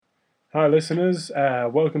Hi, listeners.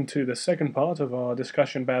 Welcome to the second part of our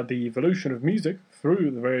discussion about the evolution of music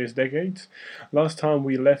through the various decades. Last time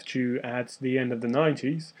we left you at the end of the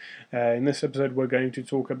 90s. In this episode, we're going to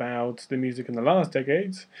talk about the music in the last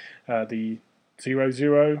decades, the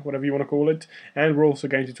 00, whatever you want to call it, and we're also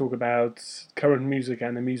going to talk about current music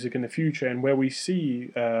and the music in the future and where we see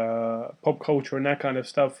pop culture and that kind of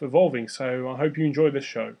stuff evolving. So I hope you enjoy this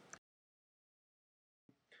show.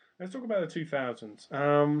 Let's talk about the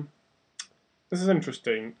 2000s. This is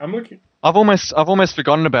interesting. I'm looking. I've almost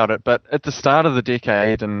forgotten about it, but at the start of the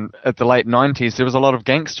decade and at the late 90s, there was a lot of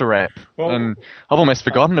gangster rap, Well, and I've almost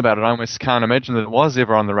forgotten about it. I almost can't imagine that it was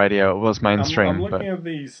ever on the radio. It was I'm mainstream, but looking at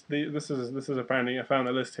these. This is apparently I found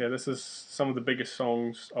a list here. This is some of the biggest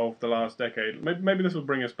songs of the last decade. Maybe this will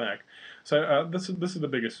bring us back. So this is the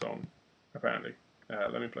biggest song, apparently.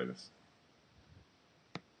 Let me play this.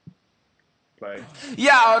 Play.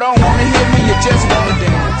 Y'all don't wanna hear me, you just wanna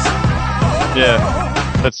dance.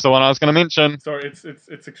 yeah, that's the one I was going to mention. Sorry,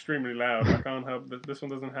 it's extremely loud. I can't help. This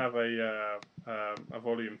one doesn't have a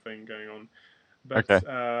volume thing going on. Okay,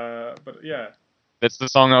 But yeah. that's the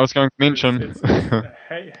song I was going to mention. It's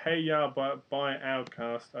Hey Ya by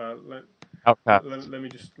Outkast. Outcast. Let me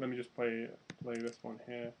just play this one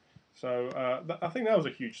here. So I think that was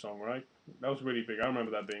a huge song, right? That was really big. I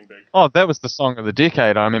remember that being big. Oh, that was the song of the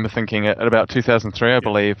decade. I remember thinking at about 2003, I Yes.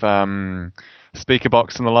 believe.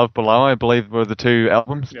 Speakerbox and The Love Below, I believe, were the two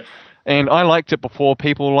albums. Yes. And I liked it before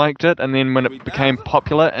people liked it, and then when it became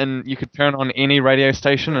popular and you could turn on any radio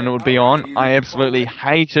station and it would be on, I absolutely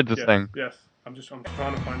hated the Yes. thing. Yes. I'm trying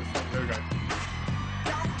to find the song. There we go.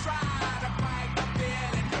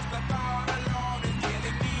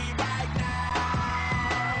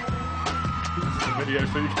 This is a video,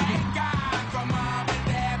 so you can.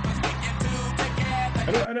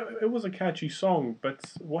 I know it was a catchy song, but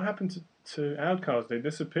what happened to Outkast? They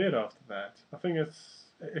disappeared after that. I think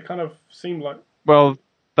it kind of seemed like. Well,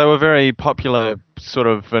 they were very popular sort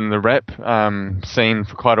of in the rap scene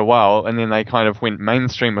for quite a while, and then they kind of went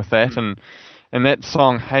mainstream with that, and that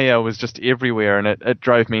song Hey was just everywhere, and it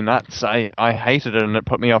drove me nuts. I hated it, and it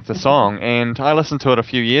put me off the song, and I listened to it a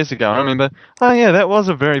few years ago, and I remember, oh yeah, that was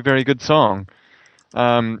a very, very good song.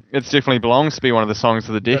 It definitely belongs to be one of the songs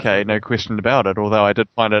of the decade, no question about it, although I did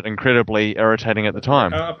find it incredibly irritating at the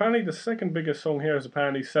time. Apparently, the second biggest song here is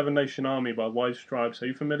apparently Seven Nation Army by White Stripes. Are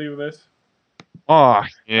you familiar with this? Oh,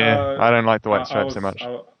 yeah, Uh, I don't like the I, White I Stripes so was. much.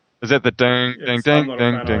 Is that the ding, ding, I'm ding, not a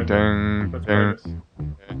ding, fan ding, either. ding, Let's play this.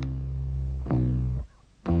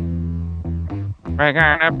 We're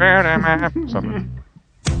gonna build him up. Something.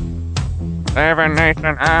 Seven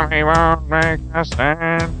Nation Army won't make a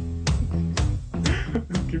stand.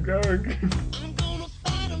 Keep going.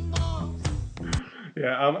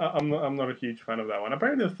 Yeah, I'm not a huge fan of that one.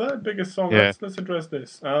 Apparently, the third biggest song. Yeah. Let's address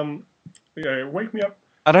this. Yeah, Wake Me Up.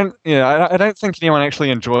 I don't think anyone actually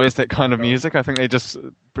enjoys that kind of music. I think they just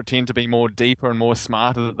pretend to be more deeper and more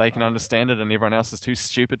smarter that they can understand it, and everyone else is too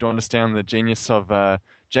stupid to understand the genius of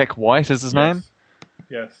Jack White is his name.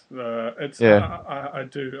 Yes, it's Yeah. I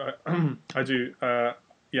do I do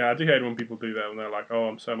yeah, I do hate when people do that when they're like, oh,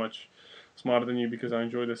 I'm so much smarter than you because I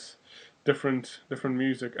enjoy this different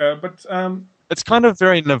music. But It's kind of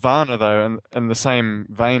very Nirvana, though, in the same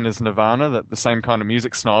vein as Nirvana, that the same kind of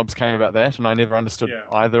music snobs came about that, and I never understood yeah.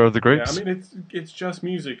 either of the Yeah, I groups. mean it's just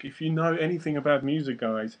music. If you know anything about music,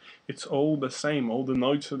 guys, it's all the same. All the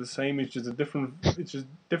notes are the same. It's just different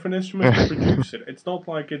instruments that produce it. It's not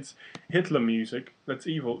like it's Hitler music that's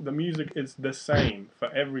evil. The music is the same for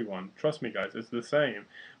everyone. Trust me, guys, it's the same.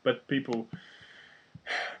 But people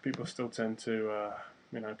still tend to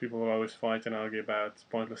people will always fight and argue about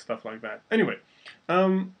pointless stuff like that. Anyway,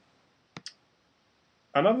 um,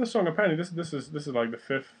 another song. Apparently, this is like the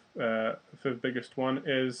fifth biggest one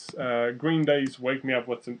is Green Day's "Wake Me Up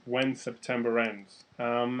When September Ends."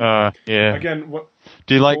 Yeah. Again,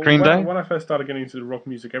 Do you like well, Green Day? when I first started getting into the rock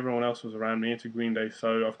music, everyone else was around me into Green Day, so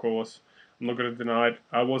of course I'm not going to deny it.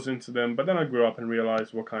 I was into them, but then I grew up and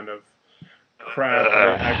realized what kind of crap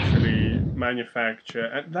they actually manufacture,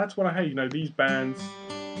 and that's what I hate. These bands.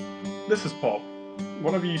 This is pop.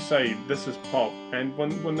 Whatever you say, this is pop. And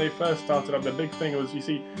when they first started up, the big thing was, you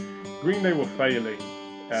see, Green Day were failing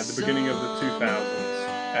at the beginning of the 2000s.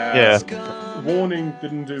 Yeah. Warning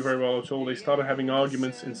didn't do very well at all. They started having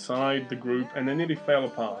arguments inside the group, and they nearly fell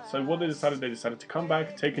apart. So what they decided to come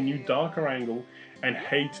back, take a new darker angle, and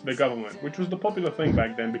hate the government, which was the popular thing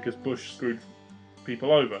back then because Bush screwed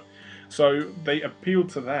people over. So they appealed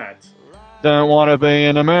to that, Don't want to be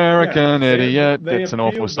an American Yeah, idiot. they It's an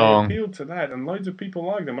awful appealed. They song. appealed to that, and loads of people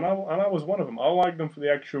like them, and I was one of them. I like them for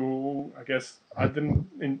the actual. I guess I didn't.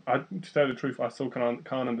 To tell the truth, I still can't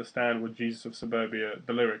understand with Jesus of Suburbia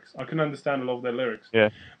the lyrics. I couldn't understand a lot of their lyrics, Yeah.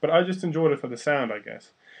 but I just enjoyed it for the sound, I guess.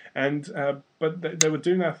 And but they were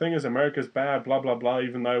doing that thing as America's bad, blah blah blah.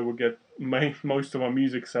 Even though we get most of our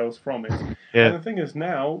music sales from it. Yeah. And the thing is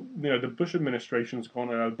now, the Bush administration's gone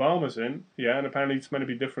and Obama's in, yeah, and apparently it's meant to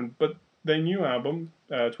be different, but their new album,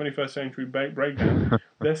 21st Century Breakdown,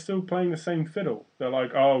 they're still playing the same fiddle. They're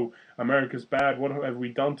like, oh, America's bad, what have we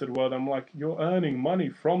done to the world? I'm like, you're earning money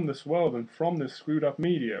from this world and from this screwed up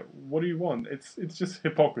media. What do you want? It's just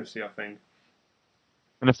hypocrisy, I think.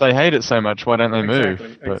 And if they hate it so much, why don't they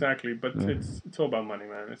move? Exactly. But yeah. it's all about money,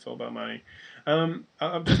 man. It's all about money. I'm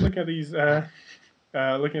just looking at these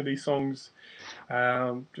songs,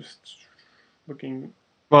 just looking.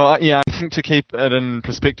 Well, yeah, I think to keep it in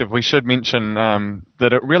perspective, we should mention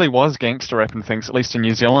that it really was gangster rap and things, at least in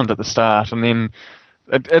New Zealand at the start, and then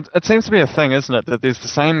it seems to be a thing, isn't it, that there's the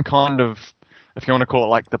same kind of, if you want to call it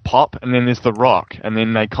like the pop, and then there's the rock, and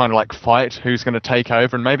then they kind of like fight who's going to take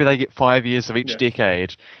over, and maybe they get 5 years of each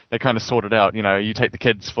decade. They kind of sort it out, you take the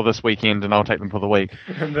kids for this weekend, and I'll take them for the week.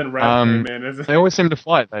 And then rap came in. They always seem to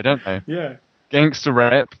fight, though, don't they? Yeah. Gangster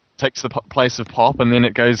rap takes the place of pop, and then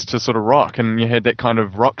it goes to sort of rock, and you had that kind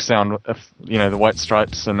of rock sound of, the White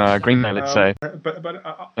Stripes and Green Day, let's say. But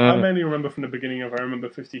I mainly remember from the beginning of. I remember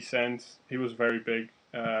 50 Cent. He was very big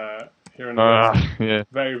here in the West. Yeah.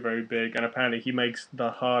 Very, very big, and apparently he makes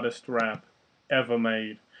the hardest rap ever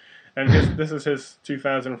made. And this is his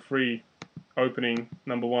 2003 opening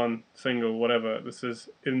 #1 single, whatever. This is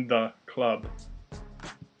In the Club.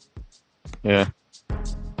 Yeah.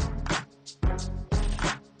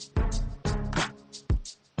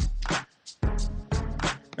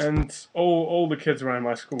 And all the kids around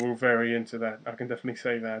my school were very into that. I can definitely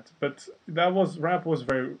say that. But rap was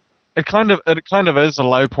very. It kind of is a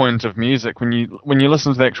low point of music when you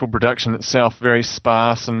listen to the actual production itself, very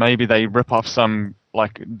sparse, and maybe they rip off some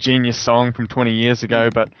like genius song from 20 years ago,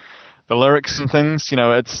 but the lyrics and things,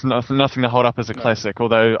 it's nothing to hold up as a classic.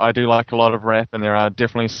 Although I do like a lot of rap, and there are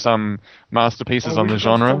definitely some masterpieces on the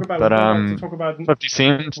genre. But 50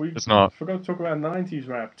 Cent is not. Forgot to talk about 90s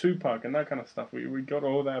rap, Tupac, and that kind of stuff. We got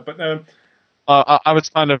all that, but I was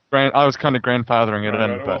kind of grandfathering it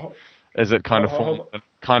in, but as it kind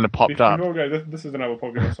of popped up. Okay, this is another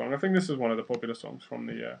popular song. I think this is one of the popular songs from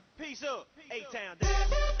the. Peace up, A-Town.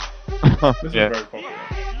 This is very popular.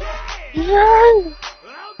 Yeah.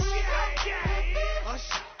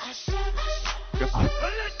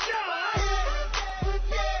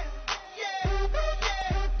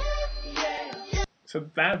 So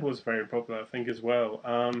that was very popular, I think, as well.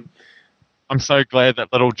 I'm so glad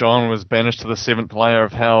that Little John was banished to the 7th layer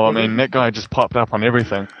of hell. I mean, that guy just popped up on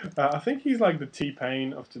everything. I think he's like the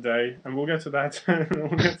T-Pain of today, and we'll get to that.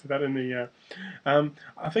 We'll get to that in the.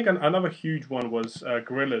 I think another huge one was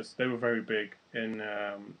Gorillaz. They were very big in.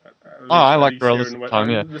 I like Gorillaz at the time.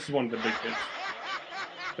 Yeah. This is one of the big hits.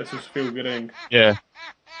 This was Feel Good Inc. Yeah.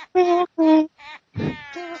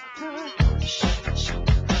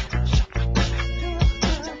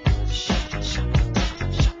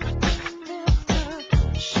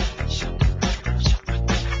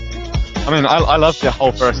 I mean, I loved the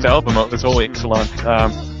whole first album. It was all excellent.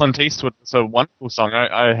 Clint Eastwood was a wonderful song.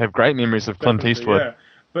 I have great memories of Clint Eastwood. Yeah.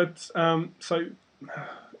 But, so,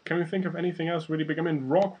 can we think of anything else really big? I mean,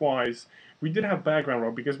 rock-wise, we did have background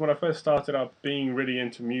rock, because when I first started up being really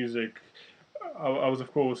into music, I was,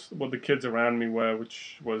 of course, what the kids around me were,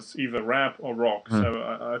 which was either rap or rock. So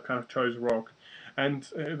I kind of chose rock. And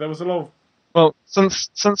there was a lot of. Well,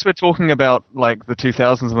 since we're talking about like the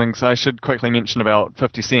 2000s and things, I should quickly mention about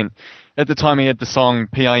 50 Cent. At the time, he had the song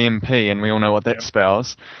PIMP, and we all know what that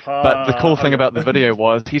spells. But the cool thing about the video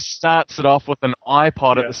was he starts it off with an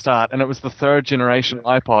iPod at the start, and it was the 3rd generation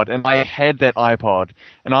iPod, and I had that iPod.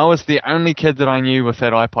 And I was the only kid that I knew with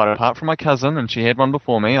that iPod, apart from my cousin, and she had one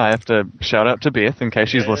before me. I have to shout out to Beth in case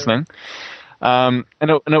she's listening. And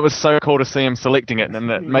it was so cool to see him selecting it,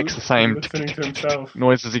 and it makes the same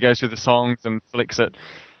noise as he goes through the songs and selects it.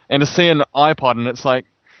 And to see an iPod, and it's like,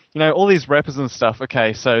 all these rappers and stuff,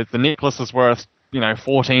 okay, so the necklace is worth,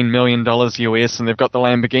 $14 million US, and they've got the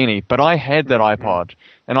Lamborghini. But I had that iPod,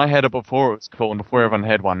 and I had it before it was cool, and before everyone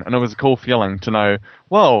had one. And it was a cool feeling to know,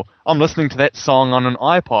 whoa, I'm listening to that song on an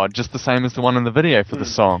iPod, just the same as the one in the video for the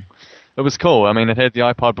song. It was cool. I mean, it had the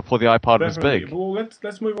iPod before the iPod was big. Well,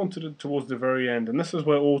 let's move on towards the very end, and this is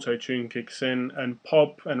where auto-tune kicks in, and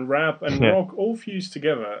pop and rap and rock all fuse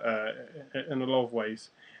together in a lot of ways.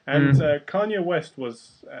 And Kanye West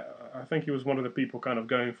was, I think he was one of the people kind of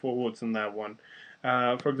going forwards in that one.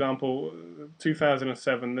 For example,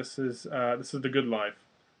 2007. This is The Good Life.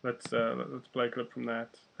 Let's play a clip from that.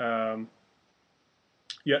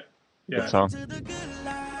 Yeah, Good yeah. song.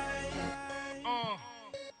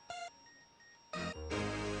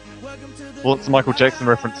 Well, it's a Michael Jackson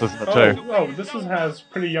reference, isn't it, too? This has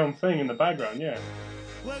Pretty Young Thing in the background. Yeah.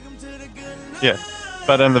 Yeah,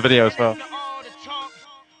 but in the video as well.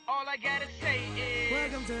 All I gotta say is,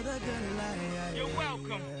 welcome to the good life. You're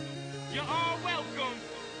welcome. You're all welcome.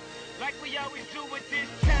 Like we always do at this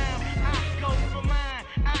time. I go for mine.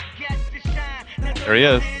 I got to shine. There he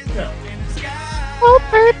is. Yeah. Oh,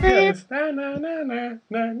 baby. Yeah, it's na na na na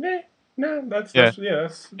na na. No, that's Yeah.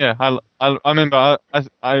 Yeah, I remember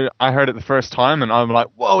I heard it the first time and I'm like,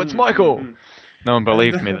 whoa, it's Michael. No one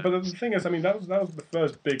believed me. But the thing is, I mean, that was the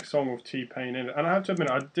first big song with T-Pain in it, and I have to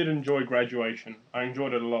admit, I did enjoy Graduation. I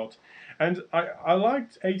enjoyed it a lot, and I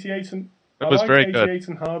liked 88 and It was very 88 good.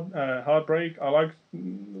 and Heartbreak. I liked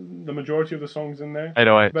the majority of the songs in there.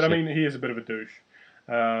 808. But I mean, he is a bit of a douche.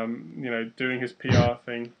 Doing his PR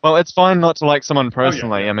thing. Well, it's fine not to like someone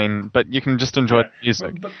personally. yeah. I mean, but you can just enjoy the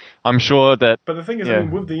music. But I'm sure that. But the thing is, I mean,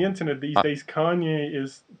 with the internet these days, Kanye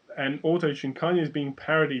is and auto-tune. Kanye is being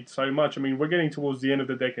parodied so much. I mean, we're getting towards the end of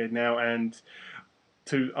the decade now, and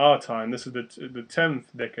to our time, this is the 10th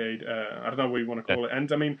decade. I don't know what you want to call it.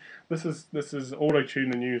 And I mean, this is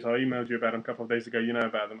auto-tune the news. I emailed you about them a couple of days ago. You know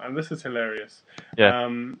about them, and this is hilarious. Yeah.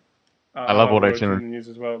 I love auto-tune. The news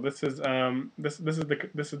as well. This is the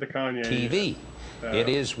Kanye TV. It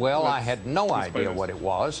is, well, I had no idea what it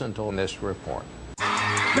was until this report.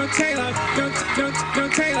 No Taylor, no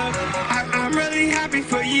Taylor. I'm really happy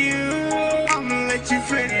for you. I'ma let you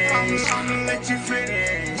finish. I'ma let you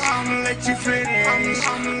finish. I'ma let you finish.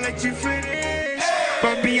 I'ma let you finish.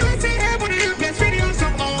 But Beyonce had one of the best videos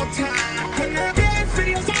of all time. One of the best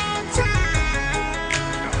videos of all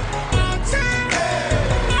time. All time.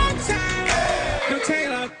 All time. No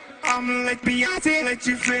Taylor. I'ma let Beyonce let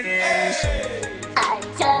you finish.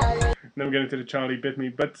 Then we're getting to the Charlie Bit Me,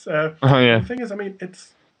 but yeah. The thing is, I mean,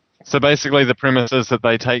 it's. So basically, the premise is that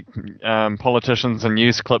they take politicians and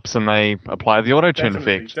news clips and they apply the auto-tune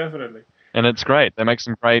effect. Definitely. And it's great. They make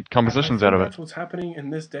some great compositions out of it. That's what's happening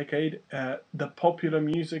in this decade. The popular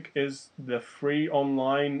music is the free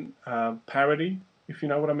online parody, if you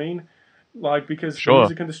know what I mean. Like, because the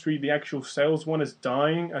music industry, the actual sales one is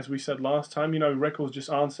dying, as we said last time. You know, records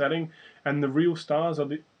just aren't selling, and the real stars are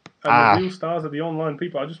the real stars are the online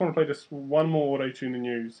people. I just want to play this one more auto-tune the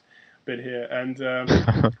news bit here, and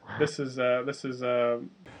this is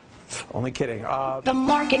Only kidding. The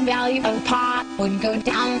market value of pot would go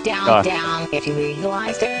down, down, down if you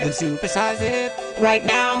legalized it. And supersize it. Right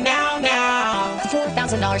now,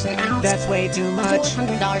 $4,000 an ounce. That's way too much.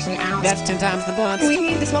 $400 an ounce. That's 10 times the bunch. We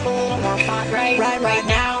need to smoke a little more pot, right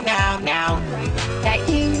now. That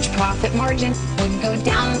huge profit margin would go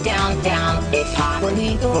down, down, down if pot were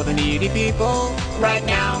legal. For the needy people. Right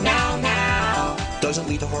now. Doesn't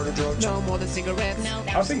lead to harder drugs. No more than cigarettes. No,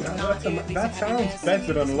 I think that sounds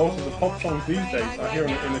better than a lot of the pop songs these days I hear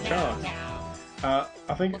in the charts. I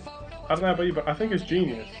don't know about you, but I think it's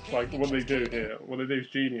genius. Like, what they do here. What they do is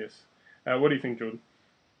genius. What do you think, Jordan?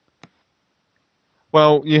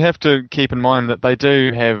 Well, you have to keep in mind that they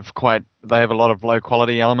have a lot of low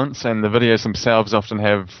quality elements, and the videos themselves often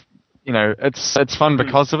have, it's fun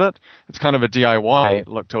because of it. It's kind of a DIY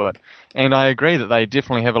look to it, and I agree that they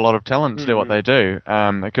definitely have a lot of talent to do what they do.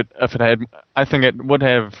 I think it would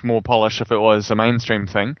have more polish if it was a mainstream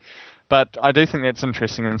thing, but I do think that's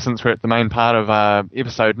interesting, and since we're at the main part of our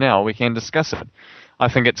episode now, we can discuss it. I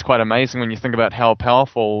think it's quite amazing when you think about how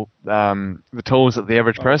powerful the tools that the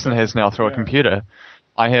average person has now through a computer.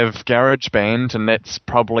 I have GarageBand, and that's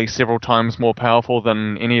probably several times more powerful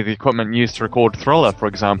than any of the equipment used to record Thriller, for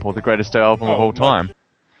example, the greatest album of all time.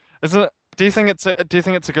 Do you think it's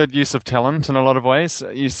a good use of talent in a lot of ways?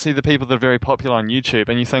 You see the people that are very popular on YouTube,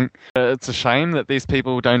 and you think it's a shame that these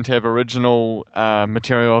people don't have original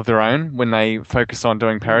material of their own when they focus on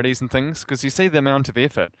doing parodies and things, because you see the amount of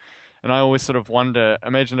effort. And I always sort of wonder,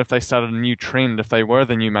 imagine if they started a new trend, if they were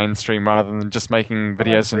the new mainstream rather than just making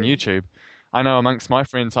videos on YouTube. I know amongst my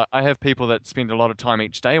friends, I have people that spend a lot of time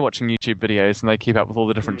each day watching YouTube videos, and they keep up with all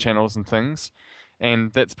the different channels and things.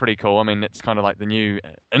 And that's pretty cool. I mean, it's kind of like the new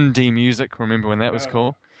indie music. Remember when that was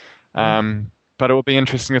cool? But it would be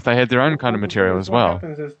interesting if they had their own kind of material as well. What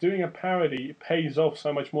happens is doing a parody pays off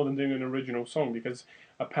so much more than doing an original song, because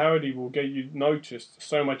a parody will get you noticed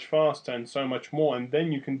so much faster and so much more, and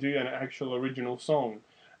then you can do an actual original song.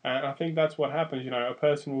 And I think that's what happens. A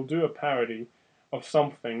person will do a parody of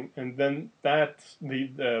something, and then that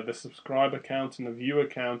the subscriber count and the viewer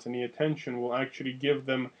count and the attention will actually give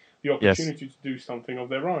them the Yes. opportunity to do something of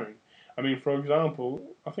their own. I mean, for example,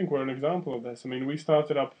 I think we're an example of this. I mean, we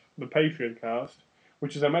started up the Patriot Cast,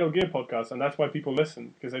 which is a Metal Gear podcast, and that's why people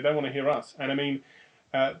listen, because they don't want to hear us. And I mean,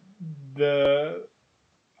 uh, the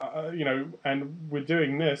and we're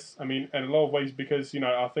doing this, I mean, in a lot of ways because,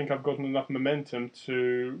 I think I've gotten enough momentum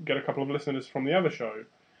to get a couple of listeners from the other show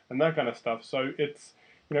and that kind of stuff. So it's,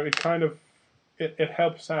 it kind of, it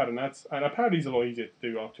helps out, and a parody's a lot easier to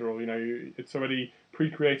do after all. It's already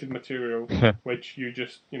pre-created material, which you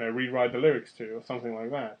just, rewrite the lyrics to or something like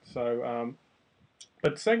that. So,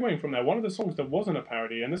 but segueing from there, one of the songs that wasn't a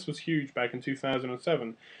parody, and this was huge back in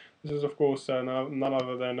 2007, this is, of course, none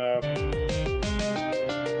other than...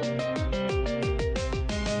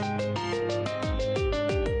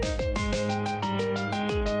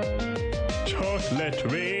 Chocolate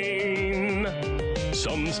rain.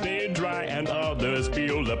 Some stay dry and others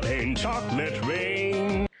feel the pain. Chocolate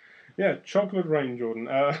rain. Yeah, Chocolate Rain, Jordan.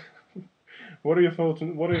 What are your thoughts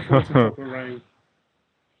on Chocolate Rain?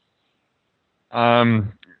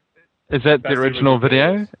 Is that the original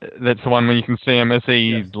video? That's the one where you can see him as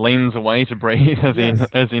he leans away to breathe, as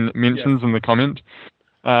he mentions in the comment.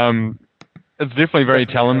 It's definitely very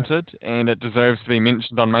talented, and it deserves to be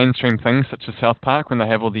mentioned on mainstream things such as South Park when they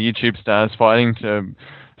have all the YouTube stars fighting to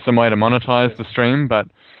some way to monetize the stream. But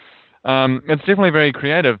it's definitely very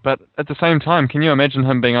creative. But at the same time, can you imagine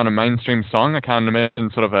him being on a mainstream song? I can't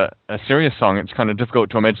imagine sort of a serious song. It's kind of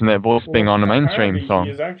difficult to imagine that voice being on a mainstream song.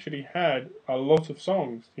 He has actually had a lot of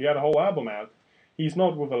songs. He had a whole album out. He's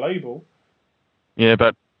not with a label. Yeah,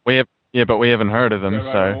 but we haven't heard of him,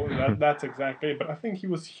 so... Well, that's exactly it. But I think he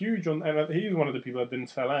was huge on... And he's one of the people that didn't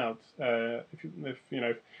sell out. Definitely.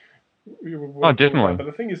 But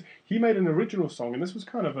the thing is, he made an original song, and this was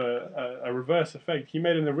kind of a reverse effect. He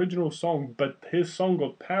made an original song, but his song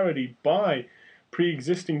got parodied by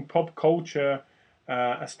pre-existing pop culture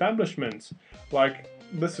establishments. Like,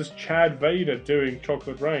 this is Chad Vader doing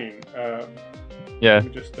Chocolate Rain. Yeah.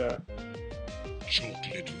 Just...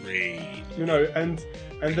 Chocolate rain.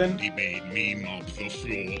 And then he made me mop the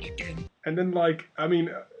floor again. And then,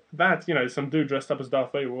 some dude dressed up as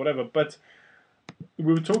Darth Vader or whatever. But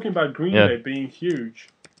we were talking about Green Day being huge.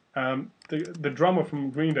 The drummer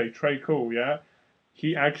from Green Day, Trey Cool,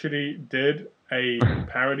 he actually did a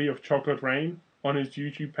parody of Chocolate Rain on his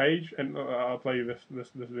YouTube page, and I'll play you this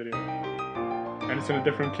video. And it's in a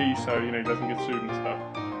different key, so he doesn't get sued and stuff.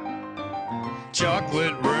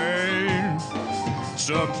 Chocolate rain.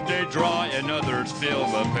 Some stay dry and others feel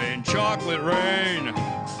the pain. Chocolate rain.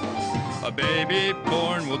 A baby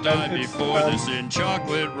born will die before this in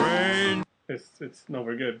chocolate rain. It's not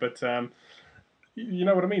very good, but you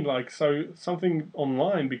know what I mean? Like, so something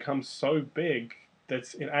online becomes so big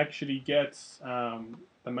that it actually gets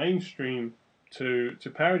the mainstream to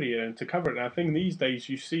parody it and to cover it. And I think these days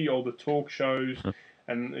you see all the talk shows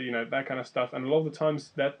and that kind of stuff, and a lot of the times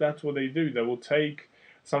that's what they do. They will take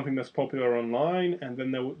something that's popular online, and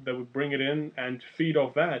then they would bring it in and feed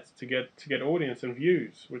off that to get audience and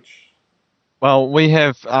views, which... Well, we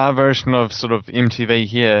have our version of sort of MTV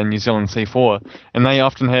here in New Zealand C4, and they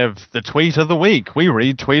often have the tweet of the week. We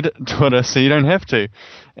read Twitter so you don't have to.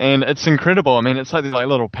 And it's incredible. I mean, it's like these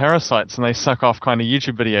little parasites, and they suck off kind of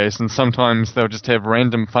YouTube videos, and sometimes they'll just have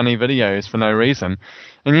random funny videos for no reason.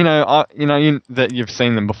 And that you've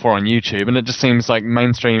seen them before on YouTube, and it just seems like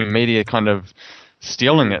mainstream media kind of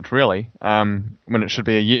stealing it, really, when it should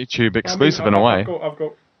be a YouTube exclusive in a way. I've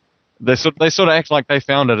got They sort of act like they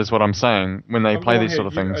found it, is what I'm saying, when they play these sort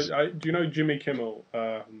of things. Do you know Jimmy Kimmel?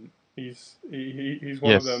 He's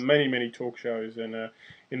one of the many talk shows in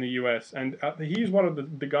the US, and he's one of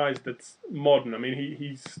the guys that's modern. I mean,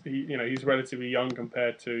 he's relatively young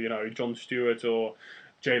compared to Jon Stewart or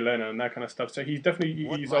Jay Leno and that kind of stuff. So he's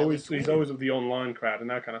always of the online crowd and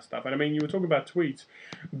that kind of stuff. And I mean, you were talking about tweets.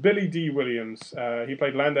 Billy D. Williams, he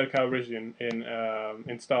played Lando Calrissian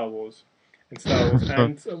in Star Wars.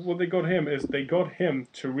 And what they got him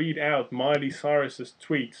to read out Miley Cyrus's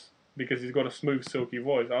tweets because he's got a smooth, silky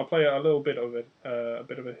voice. I'll play a little bit of it, here.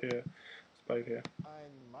 Let's play it here.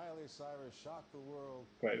 Miley Cyrus shocked the world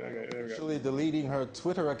by officially deleting her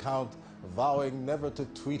Twitter account, vowing never to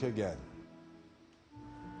tweet again.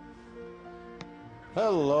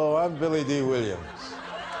 Hello, I'm Billy D. Williams.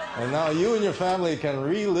 And now you and your family can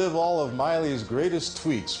relive all of Miley's greatest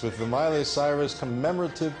tweets with the Miley Cyrus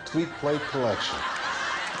commemorative tweet plate collection.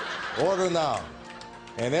 Order now.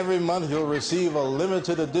 And every month you'll receive a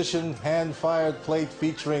limited edition hand-fired plate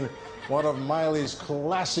featuring one of Miley's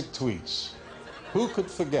classic tweets. Who could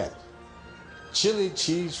forget? chili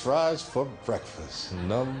cheese fries for breakfast.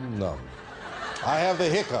 Num num. I have the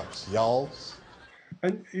hiccups, y'alls.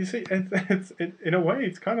 And you see, in a way,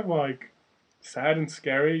 it's kind of like sad and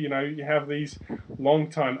scary. You know, you have these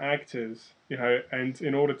long-time actors, you know, and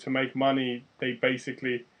in order to make money, they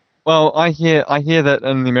basically. Well, I hear that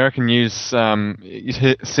in the American news, see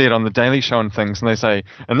it on the Daily Show and things, and they say,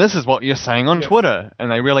 and this is what you're saying on Yes. Twitter,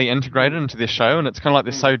 and they really integrate it into their show, and it's kind of like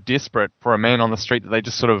they're so desperate for a man on the street that they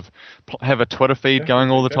just sort of have a Twitter feed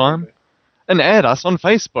going all the time, and add us on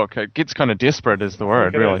Facebook. It gets kind of desperate, is the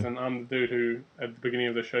word, It really. is, and I'm the dude who, at the beginning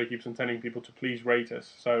of the show, keeps on telling people to please rate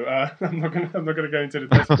us. So I'm not gonna go into the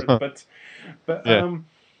desperate, but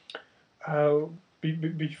Yeah.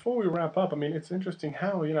 Before we wrap up, I mean, it's interesting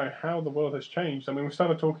how how the world has changed. I mean, we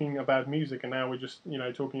started talking about music, and now we're just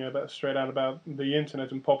talking about straight out about the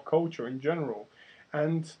internet and pop culture in general,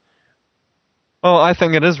 and. Well, I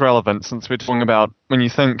think it is relevant since we're talking about when you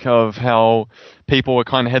think of how people were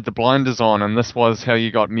kind of had the blinders on and this was how you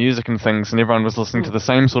got music and things and everyone was listening to the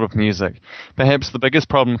same sort of music. Perhaps the biggest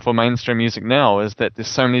problem for mainstream music now is that there's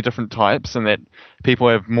so many different types and that people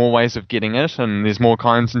have more ways of getting it and there's more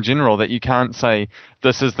kinds in general that you can't say,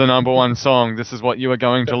 this is the number one song, this is what you are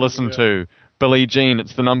going to listen to. Billie Jean,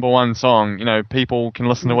 it's the number one song. You know, people can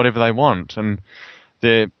listen to whatever they want and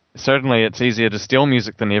certainly it's easier to steal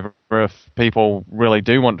music than ever if people really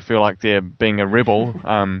do want to feel like they're being a rebel,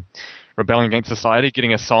 rebelling against society,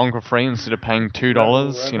 getting a song for free instead of paying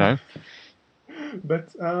 $2, you know.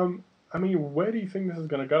 But, I mean, where do you think this is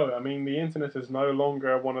going to go? I mean, the internet is no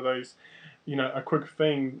longer one of those, a quick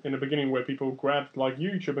thing in the beginning where people grabbed like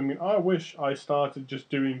YouTube. I mean, I wish I started just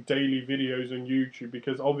doing daily videos on YouTube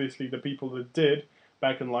because obviously the people that did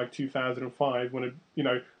back in like 2005 when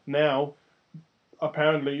now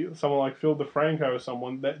apparently someone like Phil DeFranco or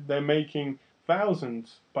someone that they're making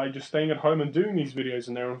thousands by just staying at home and doing these videos,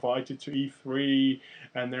 and they're invited to E3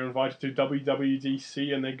 and they're invited to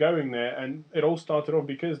WWDC and they're going there, and it all started off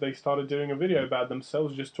because they started doing a video about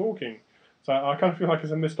themselves just talking. So I kind of feel like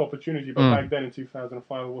it's a missed opportunity, but back then in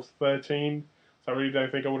 2005 I was 13, so I really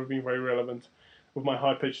don't think I would have been very relevant with my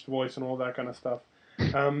high-pitched voice and all that kind of stuff.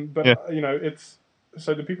 It's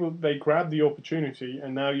so the people, they grab the opportunity,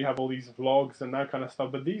 and now you have all these vlogs and that kind of stuff.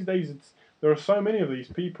 But these days, there are so many of these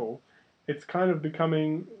people. It's kind of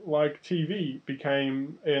becoming like TV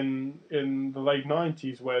became in the late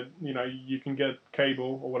 90s, where you can get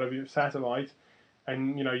cable or whatever, satellite,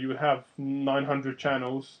 and you would have 900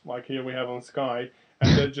 channels like here we have on Sky,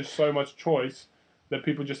 and there's just so much choice that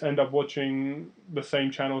people just end up watching the same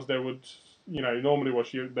channels they would normally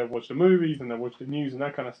watch. They watch the movies and they watch the news and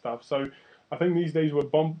that kind of stuff. So I think these days we're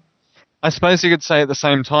I suppose you could say at the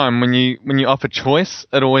same time, when you offer choice,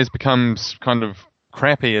 it always becomes kind of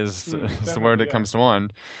crappy is the word that comes to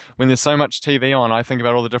mind. When there's so much TV on, I think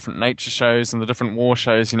about all the different nature shows and the different war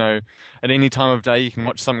shows. At any time of day you can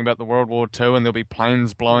watch something about the World War II and there'll be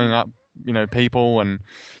planes blowing up, people and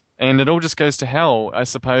it all just goes to hell. I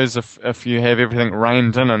suppose if you have everything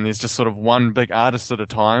reined in and there's just sort of one big artist at a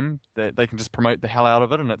time, that they can just promote the hell out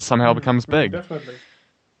of it and it somehow becomes big. Definitely.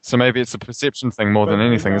 So maybe it's a perception thing more than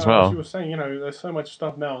anything as well. As you were saying, there's so much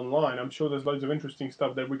stuff now online. I'm sure there's loads of interesting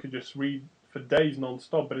stuff that we could just read for days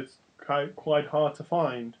non-stop, but it's quite hard to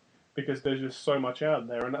find because there's just so much out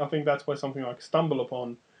there. And I think that's why something like Stumble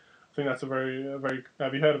Upon, I think that's a very...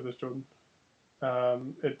 Have you heard of this, Jordan?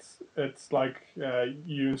 It's like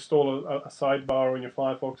you install a sidebar on your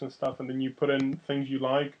Firefox and stuff, and then you put in things you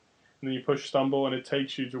like, and then you push Stumble, and it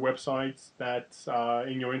takes you to websites that are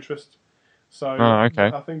in your interest. So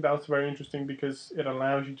okay. I think that's very interesting because it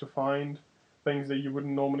allows you to find things that you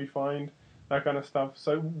wouldn't normally find, that kind of stuff.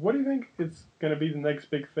 So what do you think is going to be the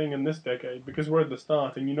next big thing in this decade? Because we're at the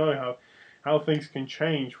start, and how things can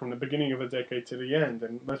change from the beginning of a decade to the end.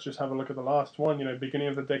 And let's just have a look at the last one. Beginning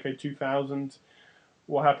of the decade 2000,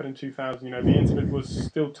 what happened in 2000? The internet was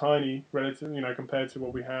still tiny relative, compared to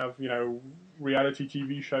what we have. Reality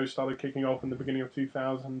TV shows started kicking off in the beginning of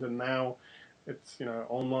 2000, and now it's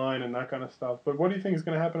online and that kind of stuff. But what do you think is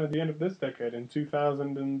going to happen at the end of this decade in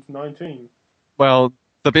 2019? Well,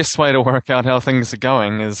 the best way to work out how things are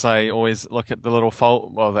going is I always look at the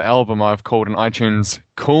the album I've called in iTunes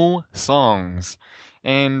Cool Songs.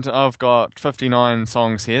 And I've got 59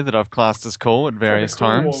 songs here that I've classed as cool at various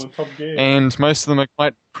times. And most of them are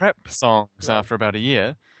quite crap songs after about a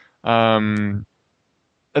year.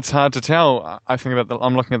 It's hard to tell.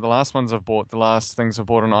 I'm looking at the last ones I've bought, the last things I've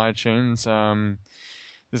bought on iTunes.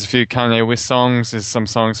 There's a few Kanye West songs. There's some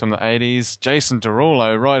songs from the 80s. Jason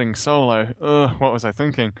Derulo writing solo. Ugh, what was I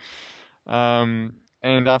thinking? And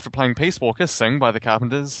after playing Peace Walker, Sing by the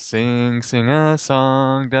Carpenters. Sing, sing a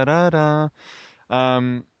song, da-da-da.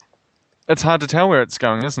 it's hard to tell where it's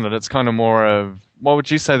going, isn't it? It's kind of more of, what would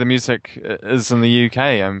you say the music is in the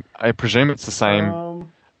UK? I presume it's the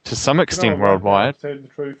same to some extent worldwide. To tell you the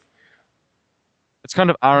truth. It's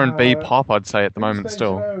kind of R&B pop, I'd say, at the These moment days,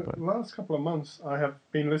 still. Last couple of months, I have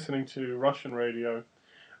been listening to Russian radio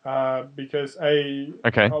because I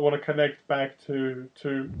want to connect back to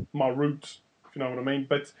my roots, if you know what I mean.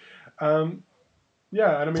 But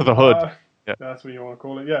yeah, and I mean to the hood. Yeah. That's what you want to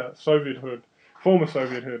call it. Yeah, Soviet hood, former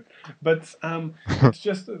Soviet hood. But it's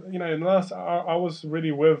just in the last I was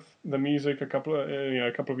really with the music a couple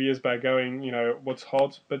of years back, going what's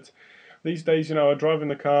hot, but. These days, I drive in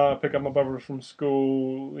the car, pick up my brother from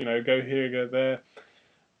school, go here, go there.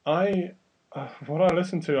 What I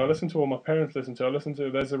listen to what my parents listen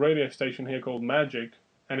to. There's a radio station here called Magic,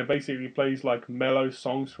 and it basically plays like mellow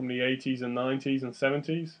songs from the 80s and 90s and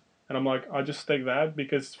 70s. And I'm like, I just stick that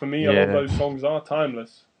because for me, a lot of those songs are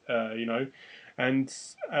timeless, and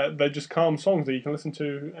they're just calm songs that you can listen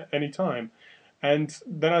to any time. And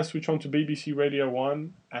then I switch on to BBC Radio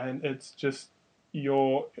 1, and it's just it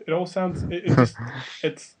all sounds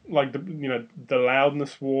it's like the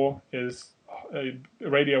loudness war is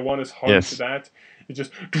Radio 1 is home to that. It's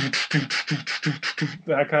just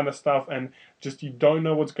that kind of stuff, and just you don't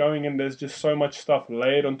know what's going in. There's just so much stuff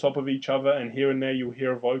layered on top of each other, and here and there you'll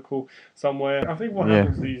hear a vocal somewhere. I think what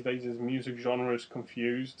happens these days is music genre is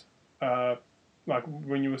confused. Like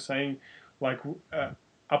when you were saying,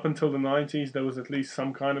 up until the 90s there was at least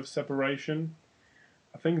some kind of separation.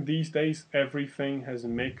 I think these days everything has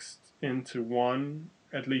mixed into one,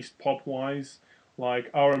 at least pop-wise,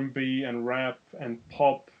 like R&B and rap and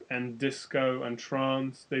pop and disco and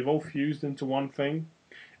trance. They've all fused into one thing,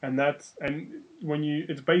 and it's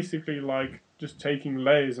basically like just taking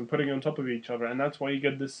layers and putting it on top of each other, and that's why you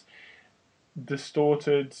get this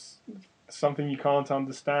distorted something you can't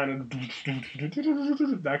understand and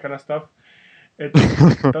that kind of stuff. It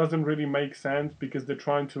doesn't really make sense because they're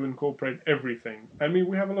trying to incorporate everything. I mean,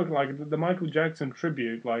 we have a look like the Michael Jackson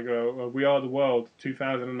tribute, like "We Are the World"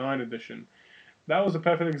 2009 edition. That was a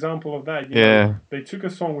perfect example of that. You know, they took a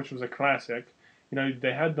song which was a classic.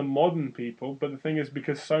 They had the modern people, but the thing is,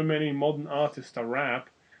 because so many modern artists are rap,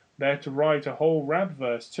 they had to write a whole rap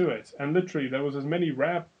verse to it. And literally, there was as many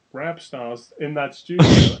rap stars in that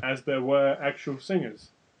studio as there were actual singers.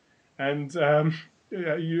 And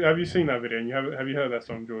have you seen that video? And have you heard that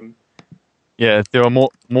song, Jordan? Yeah, there were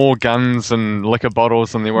more guns and liquor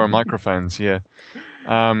bottles than there were microphones. Yeah,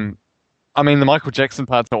 I mean the Michael Jackson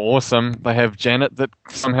parts are awesome. They have Janet that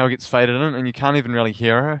somehow gets faded in, and you can't even really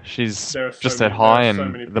hear her. She's just that high,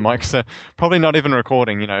 and the mics are probably not even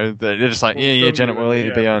recording. They're just like, Janet will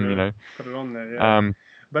either be on. Put it on there. Yeah.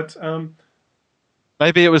 But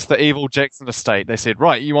maybe it was the evil Jackson estate. They said,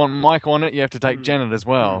 right, you want Mike on it, you have to take Janet as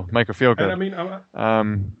well, make her feel good. And I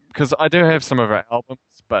mean, because I do have some of her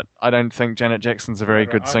albums, but I don't think Janet Jackson's a very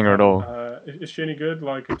good singer at all. Is she any good,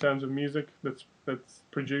 like in terms of music that's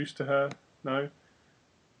produced to her? No,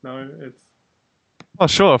 it's. Oh,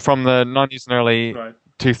 sure, from the 90s and early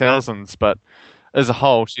 2000s, but as a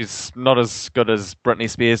whole, she's not as good as Britney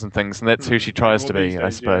Spears and things, and that's who she tries to be, I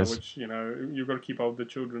suppose. Yeah, which you've got to keep up with the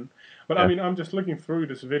children. But I mean, I'm just looking through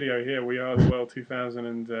this video here. We Are the World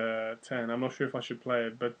 2010. I'm not sure if I should play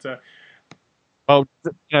it, but well,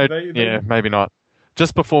 maybe not.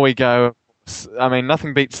 Just before we go, I mean,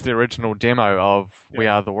 nothing beats the original demo of We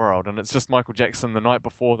Are the World, and it's just Michael Jackson the night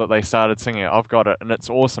before that they started singing it. I've got it, and it's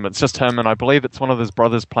awesome. It's just him, and I believe it's one of his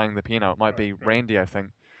brothers playing the piano. It might be Randy, I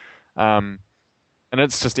think. And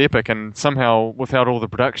it's just epic, and somehow, without all the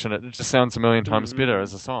production, it just sounds a million times better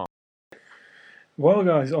as a song. Well,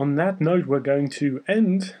 guys, on that note, we're going to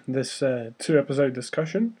end this two-episode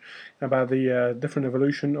discussion about the different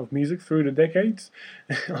evolution of music through the decades.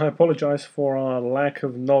 I apologize for our lack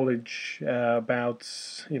of knowledge about,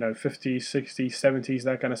 50s, 60s, 70s,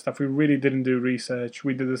 that kind of stuff. We really didn't do research.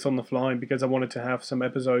 We did this on the fly because I wanted to have some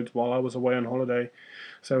episodes while I was away on holiday.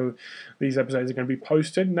 So these episodes are going to be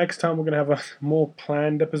posted. Next time we're going to have a more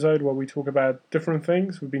planned episode where we talk about different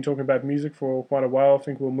things. We've been talking about music for quite a while. I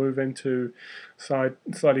think we'll move into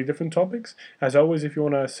slightly different topics. As always, if you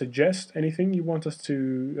want to suggest anything you want us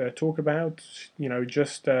to talk about,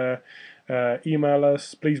 just email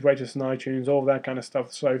us. Please rate us on iTunes, all of that kind of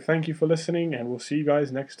stuff. So thank you for listening, and we'll see you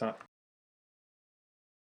guys next time.